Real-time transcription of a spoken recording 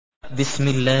بسم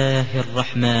الله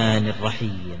الرحمن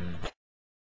الرحيم.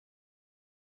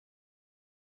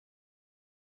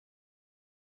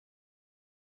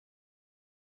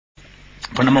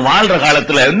 இப்ப நம்ம வாழ்ற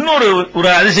காலத்துல இன்னொரு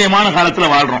அதிசயமான காலத்துல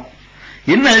வாழ்றோம்.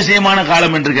 என்ன அதிசயமான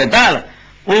காலம் என்று கேட்டால்,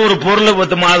 ஒவ்வொரு பொருள்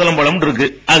 10 மாதுளம்பழம் இருக்கு,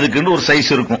 அதுக்குன்னு ஒரு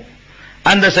சைஸ் இருக்கும்.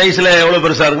 அந்த சைஸ்ல எவ்வளவு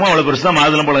பெருசா இருக்குமோ அவ்வளவு பெருசு தான்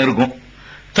மாதுளம்பழம் இருக்கும்.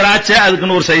 திராட்சை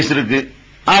அதுக்குன்னு ஒரு சைஸ் இருக்கு,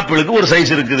 ஆப்பிளுக்கு ஒரு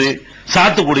சைஸ் இருக்குது,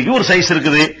 சாத்துக்குடிக்கு ஒரு சைஸ்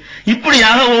இருக்குது.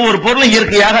 இப்படியாக ஒவ்வொரு பொருளும்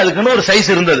இயற்கையாக அதுக்குன்னு ஒரு சைஸ்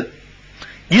இருந்தது.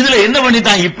 இதுல என்ன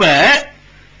பண்ணிட்டான், இப்ப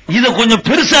இத கொஞ்சம்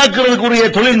பெருசாக்குறதுக்குரிய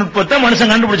தொழில்நுட்பத்தை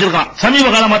மனுஷன் கண்டுபிடிச்சிருக்கான். சமீப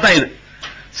காலமா தான் இது.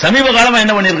 சமீப காலமா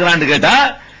என்ன பண்ணிருக்கிறான்னு கேட்டா,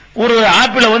 ஒரு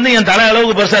ஆப்பிள என் தலை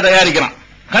அளவுக்கு பெருசா தயாரிக்கிறான்,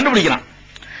 கண்டுபிடிக்கிறான்.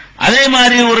 அதே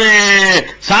மாதிரி ஒரு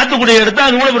சாத்துக்குடியை எடுத்தா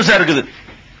அது கூட பெருசா இருக்குது.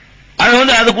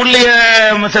 அது அதுக்குள்ளே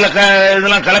சில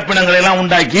இதெல்லாம் கலப்பினங்களை எல்லாம்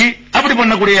உண்டாக்கி அப்படி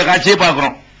பண்ணக்கூடிய காட்சியை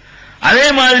பார்க்கிறோம். அதே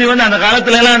மாதிரி அந்த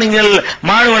காலத்துல எல்லாம் நீங்கள்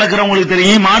மாடு வளர்க்கிறவங்களுக்கு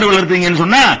தெரியும். மாடு வளர்த்தீங்கன்னு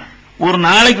சொன்னா ஒரு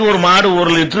நாளைக்கு ஒரு மாடு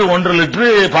 1 லிட்டர் 1.5 லிட்டர்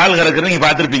பால் கறக்குறது நீங்க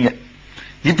பார்த்திருப்பீங்க.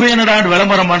 இப்ப என்னடா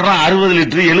விளம்பரம் பண்றான் 60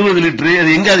 லிட்டர் 70 லிட்டர்,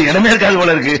 அது எங்க அது இடமே இருக்காது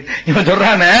போல இருக்கு. இவன்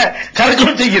சொல்றான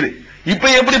கறக்கும் செய்யுது.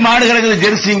 இப்ப எப்படி மாடு கறக்குது,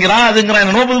 ஜெர்சிங்கிறான்,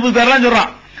 அதுங்கிறான், 40 பேர்லாம் சொல்றான்.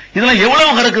 இதெல்லாம்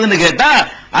எவ்வளவு கறக்குதுன்னு கேட்டா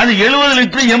அது 70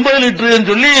 லிட்டர் 80 லிட்டர்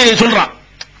சொல்லி சொல்றான்.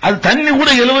 அது தண்ணி கூட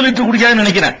 70 லிட்டர் குடிக்காதுன்னு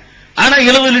நினைக்கிறேன். ஆனா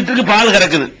 70 லிட்டருக்கு பால்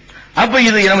கறக்குது. அப்ப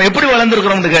இது நம்ம எப்படி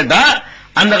வளர்ந்துருக்கிறோம் கேட்டா,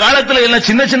 அந்த காலத்துல எல்லாம்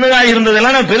சின்ன சின்னதா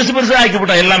இருந்ததெல்லாம் நம்ம பெருசு பெருசா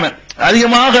ஆக்கிவிட்டோம். எல்லாமே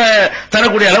அதிகமாக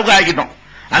தரக்கூடிய அளவுக்கு ஆக்கிட்டோம்.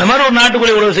 அந்த மாதிரி ஒரு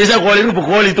நாட்டுக்கோழி ஒரு சைஸா கோழி இருக்கு. இப்ப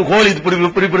கோழி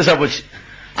இப்படி பெருசா போச்சு,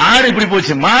 ஆடு இப்படி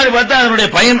போச்சு, மாடு பார்த்தா அதனுடைய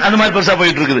பயன் அந்த மாதிரி பெருசா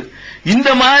போயிட்டு இருக்குது. இந்த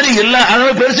மாதிரி எல்லாம்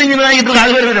அதோட பெருசுங்கிட்டு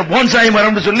இருக்கு. அது போன்சாய்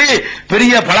மரம்னு சொல்லி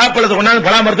பெரிய பலாப்பழத்தை கொண்டாந்து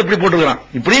பலாமரத்தை இப்படி போட்டுக்கிறான்.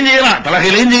 இப்படியும் செய்யறான்,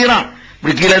 பலகையிலையும் செய்யறான்,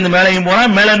 இப்படி கீழே இருந்து மேலையும்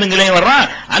போறான், மேல இருந்து கீழையும் வர்றான்.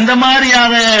 அந்த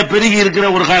மாதிரியாக பெருகி இருக்கிற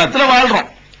ஒரு காலத்துல வாழ்றோம்.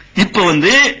 இப்ப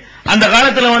அந்த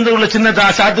காலத்துல உள்ள சின்ன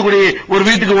சாத்துக்குடி ஒரு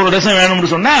வீட்டுக்கு ஒரு டசன்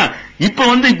வேணும்னு சொன்னா இப்ப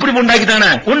இப்படி உண்டாக்கிட்டானே,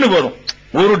 ஒண்ணு போதும்.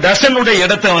 ஒரு டசனுடைய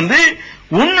இடத்தை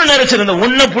ஒண்ணு நிறைச்சிருந்த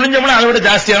ஒண்ணு புளிஞ்சோம்னா அதை விட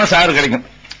ஜாஸ்தியான சாறு கிடைக்கும்.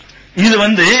 இது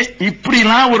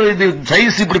இப்படிலாம் ஒரு இது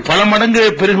சைஸ் இப்படி பல மடங்கு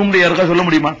பெருகும் யாருக்கா சொல்ல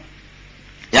முடியுமா?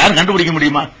 யாரும் கண்டுபிடிக்க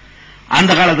முடியுமா?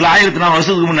 அந்த காலத்துல 1400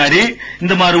 வருஷத்துக்கு முன்னாடி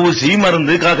இந்த மாதிரி ஊசி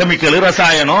மருந்து கெமிக்கல்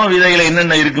ரசாயனம் விதைகளை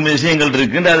என்னென்ன இருக்கு விஷயங்கள்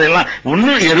இருக்கு அதெல்லாம்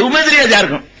ஒண்ணு எதுவுமே தெரியாது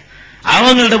யாருக்கும்.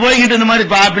 அவங்கள்ட்ட போய்கிட்டு இந்த மாதிரி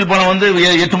ஆப்பிள் பழம்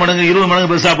 8 மடங்கு 20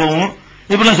 மடங்கு பெருசா போகும்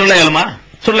இப்பெல்லாம் சொல்ல இயலுமா?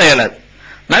 சொல்ல இயலாது.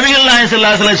 நபிகள் நாயகம்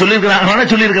ஸல்லல்லாஹு அலைஹி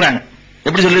வஸல்லம் சொல்லியிருக்கிறாங்க.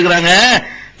 எப்படி சொல்லியிருக்கிறாங்க?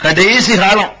 கடைசி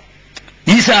காலம்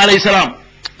ஈசா அலைஹிஸ்ஸலாம்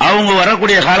அவங்க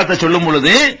வரக்கூடிய காலத்தை சொல்லும்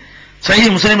பொழுது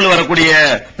சஹீஹ் முஸ்லிம்ல வரக்கூடிய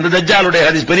இந்த தஜ்ஜாலுடைய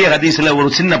ஹதீஸ், பெரிய ஹதீஸ்ல ஒரு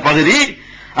சின்ன பகுதி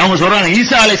அவங்க சொல்றாங்க.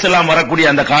 ஈசா அலைஹிஸ்ஸலாம் வரக்கூடிய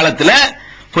அந்த காலத்துல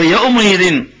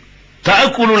யௌமஇதின்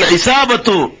தஅக்குலுல்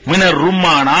இஸாபத்து மினர்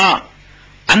ரும்மானா,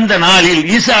 அந்த நாளில்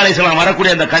ஈசா அலைஹிஸ்ஸலாம்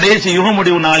வரக்கூடிய அந்த கடைசி யுக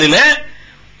முடிவு நாளில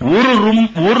ஒரு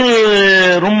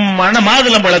ரும்மான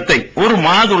மாதுளம்பழத்தை, ஒரு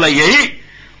மாதுளையை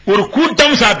ஒரு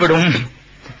கூட்டம் சாப்பிடும்.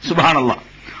 சுப்ஹானல்லாஹ்.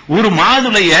 ஒரு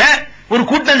மாதுளைய ஒரு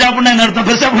கூட்டம் சாப்பிடணும் என்ன அர்த்தம்?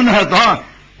 பெருசா பண்ண அர்த்தம்.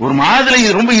 ஒரு மாதுளை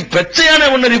ரொம்ப பச்சையான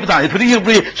முன்னறிவிப்பு தான்.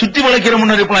 இப்படி சுத்தி வளைக்கிற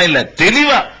முன்னறிவிப்புலாம் இல்ல,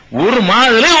 தெளிவா ஒரு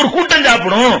மாதுளை ஒரு கூட்டம்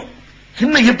சாப்பிடும்.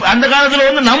 அந்த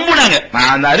காலத்துல நம்புனாங்க.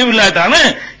 நான் அந்த அறிவு இல்லாட்டாலும்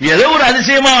ஏதோ ஒரு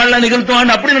அதிசயமா அல்ல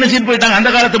நிகழ்த்துவான் அப்படி நினைச்சிட்டு போயிட்டாங்க அந்த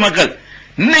காலத்து மக்கள்.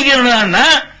 இன்னைக்கு என்னன்னா,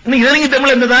 இன்னைக்கு நெருங்கி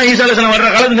தமிழ் என்னதான் ஈசா அலைஹிஸ்ஸலாம் வர்ற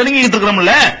காலத்து நெருங்கிட்டு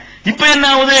இருக்கிறோம்ல. இப்ப என்ன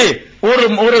ஆகுது,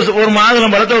 ஒரு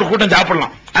மாதுளம் பழத்தை ஒரு கூட்டம்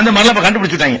சாப்பிடலாம். அந்த மாதிரிலாம்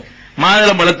கண்டுபிடிச்சுட்டாங்க.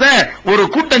 மாதுளம் பழத்தை ஒரு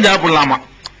கூட்டம் சாப்பிடலாமா?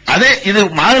 அதே இது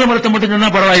மாதுளம் பழத்தை மட்டும்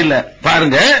சொன்னா பரவாயில்ல.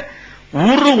 பாருங்க,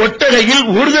 ஒரு ஒட்டகையில்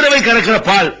ஒரு தடவை கறக்கிற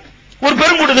பால் ஒரு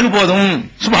பெருங்கூட்டத்துக்கு போதும்.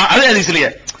 அதே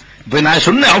அதிசயில்லையே. இப்ப நான்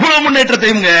சொன்ன அவ்வளவு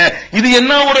முன்னேற்றத்தையும் இது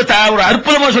என்ன ஒரு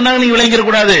அற்புதமா சொன்னாங்க, நீங்க விளங்கிட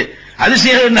கூடாது.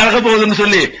 அதிசயம் நடக்க போகுதுன்னு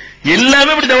சொல்லி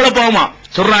எல்லாமே இப்படி டெவலப் ஆகுமா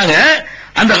சொல்றாங்க.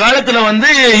 அந்த காலத்துல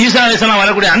ஈசா அலைஹிஸ்ஸலாம்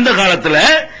வரக்கூடிய அந்த காலத்துல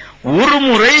ஒரு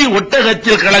முறை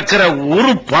ஒட்டகத்தில் கலக்கிற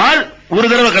ஒரு பால், ஒரு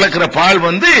தடவை கலக்கிற பால்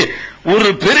ஒரு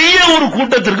பெரிய ஒரு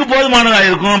கூட்டத்திற்கு போதுமானதா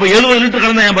இருக்கும். அப்ப 70 லிட்டர்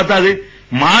கலந்தா ஏன் பத்தாது?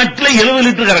 மாட்டுல 70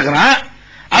 லிட்டர் கறக்குறான்.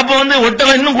 அப்ப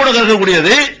ஒட்டகம் இன்னும் கூட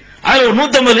கறக்கக்கூடியது. அதுல ஒரு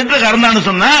 150 லிட்டர் கறந்தான்னு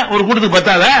சொன்னா ஒரு கூட்டத்துக்கு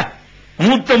பத்தாதா?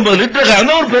 150 லிட்டர்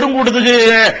கறந்தா ஒரு பெருங்கூட்டத்துக்கு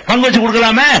பங்கு வச்சு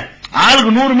கொடுக்கலாமே.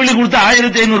 ஆளுக்கு 100 மில்லி கொடுத்தா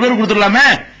 1500 பேர் கொடுத்துடலாமே.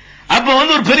 அப்ப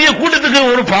ஒரு பெரிய கூட்டத்துக்கு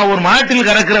ஒரு மாட்டில்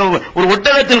கறக்கிற ஒரு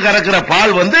ஒட்டகத்தில் கறக்கிற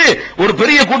பால் ஒரு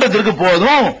பெரிய கூட்டத்திற்கு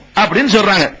போதும் அப்படின்னு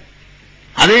சொல்றாங்க.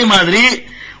 அதே மாதிரி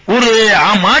ஒரு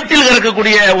மாட்டில்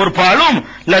கறக்கக்கூடிய ஒரு பாலும்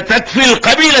தக்ஃபில்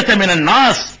கபீலத மினன்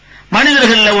நாஸ்,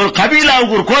 மனிதர்கள் ஒரு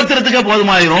கபீலாவுக்கு ஒரு கோத்திரத்துக்கே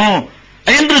போதுமாயிரும்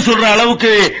என்று சொல்ற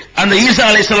அளவுக்கு அந்த ஈசா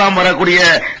அலைஹிஸ்ஸலாம் வரக்கூடிய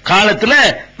காலத்துல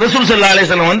ரசூல் ஸல்லல்லாஹு அலைஹி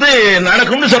வஸல்லம்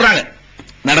நடக்கும்னு சொல்றாங்க.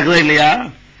 நடக்குதா இல்லையா?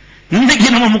 இன்னைக்கு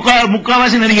நம்ம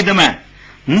முக்காவாசி நெருங்கிட்டோமே.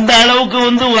 இந்த அளவுக்கு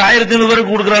ஒரு 1500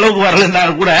 பேருக்கு கொடுக்கிற அளவுக்கு வரலன்னா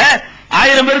கூட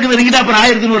 1000 பேருக்கு நெருங்கிட்டா அப்புறம்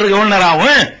 1500 எவ்வளவு நேரம்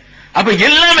ஆகும்? அப்ப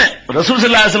எல்லாமே ரசூல்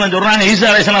ஸல்லல்லாஹு அலைஹி வஸல்லம் சொல்றாங்க, ஈசா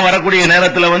அலைஹிஸ்ஸலாம் வரக்கூடிய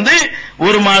நேரத்துல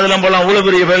ஒரு மாதுளம்பழம் இவ்வளவு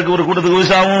பெரிய பேருக்கு ஒரு கூட்டத்துக்கு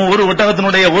ஈசாவும், ஒரு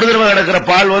ஒட்டகத்தினுடைய ஒரு தடவை கிடக்கிற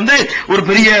பால் ஒரு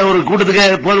பெரிய ஒரு கூட்டத்துக்கு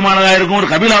போதுமானதா இருக்கும்,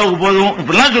 ஒரு கபிலாவுக்கு போதும்,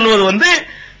 இப்படிலாம் சொல்லுவது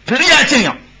பெரிய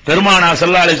ஆச்சரியம். பெருமானார்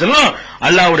ஸல்லல்லாஹு அலைஹி வஸல்லம்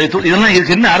அல்லாஹ்வுடைய இதெல்லாம்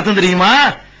இதுக்கு என்ன அர்த்தம் தெரியுமா?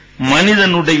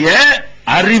 மனிதனுடைய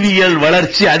அறிவியல்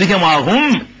வளர்ச்சி அதிகமாகும்,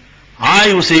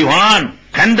 ஆய்வு செய்வான்,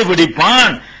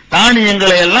 கண்டுபிடிப்பான்,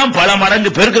 தானியங்களை எல்லாம் பல மடங்கு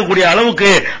பெருக்கக்கூடிய அளவுக்கு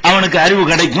அவனுக்கு அறிவு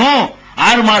கிடைக்கும்.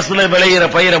 6 மாசத்துல விளையிற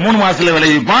பயிரை 3 மாசத்துல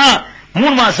விளைவிப்பான்,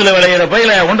 3 மாசத்துல விளையிற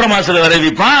பயிரை 1.5 மாசத்துல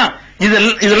விளைவிப்பான்.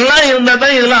 இதெல்லாம் இருந்தா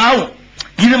தான் இதெல்லாம் ஆகும்.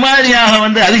 இது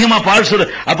மாதிரியாக அதிகமா பால்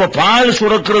அப்ப பால்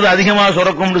சுரக்கிறது அதிகமா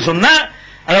சுரக்கும்னு சொன்னா,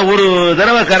 ஒரு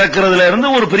தடவை கறக்கிறதுல இருந்து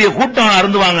ஒரு பெரிய கூட்டம்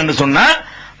அருந்துவாங்கன்னு சொன்னா,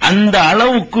 அந்த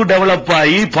அளவுக்கு டெவலப்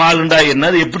ஆகி பாலுண்டா என்ன,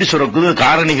 எப்படி சுரக்குது,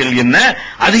 காரணிகள் என்ன,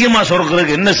 அதிகமா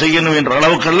சுரக்கிறதுக்கு என்ன செய்யணும் என்ற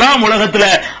அளவுக்கெல்லாம் உலகத்துல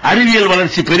அறிவியல்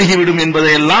வளர்ச்சி பெருகிவிடும்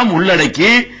என்பதை எல்லாம்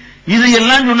உள்ளடக்கி,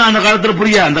 இதையெல்லாம் சொன்னா அந்த காலத்துல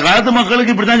புரியா. அந்த காலத்து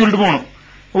மக்களுக்கு இப்படித்தான் சொல்லிட்டு போகணும்.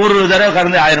 ஒரு தடவை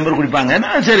கறந்து 1000 பேர் குடிப்பாங்க,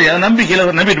 சரி, அதை நம்பிக்கையில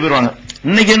நம்பிட்டு போயிருவாங்க.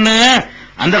 இன்னைக்கு என்ன,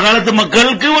 அந்த காலத்து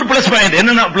மக்களுக்கு ஒரு பிளஸ் பாயிண்ட்.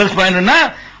 என்ன பிளஸ் பாயிண்ட்னா,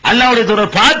 அல்லாஹ்வுடைய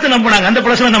தூதர் பார்த்து நம்பினாங்க. அந்த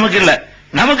பிளஸ் நமக்கு இல்ல.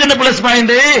 நமக்கு என்ன பிளஸ்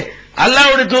பாயிண்ட்?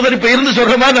 அல்லாஹ்வுடைய தூதர் இப்ப இருந்து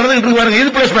சொல்ற மாதிரி நடந்துட்டு இருக்காங்க, இது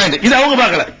பிளஸ் பாயிண்ட். இது அவங்க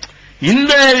பார்க்கல.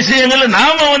 இந்த விஷயங்கள்ல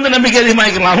நாம நம்பிக்கை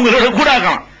அதிகமாக்கலாம், அவங்களோட கூட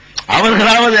ஆக்கலாம்.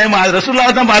 அவர்களாவது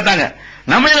ரசூலுல்லாஹ் தான் பார்த்தாங்க.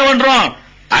 நம்ம என்ன பண்றோம்,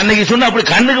 அன்னைக்கு சொன்ன அப்படி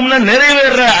கண்ணுக்கு முன்னாடி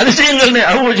நிறைவேற அதிசயங்கள்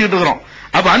அனுபவிச்சுட்டு இருக்கிறோம்.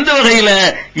 அப்ப அந்த வகையில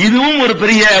இதுவும் ஒரு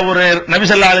பெரிய ஒரு நபி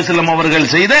ஸல்லல்லாஹு அலைஹி வஸல்லம்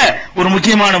அவர்கள் செய்த ஒரு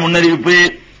முக்கியமான முன்னறிவிப்பு.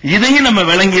 இதையும் நம்ம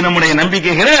விளங்கி நம்முடைய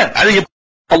நம்பிக்கைகளை அது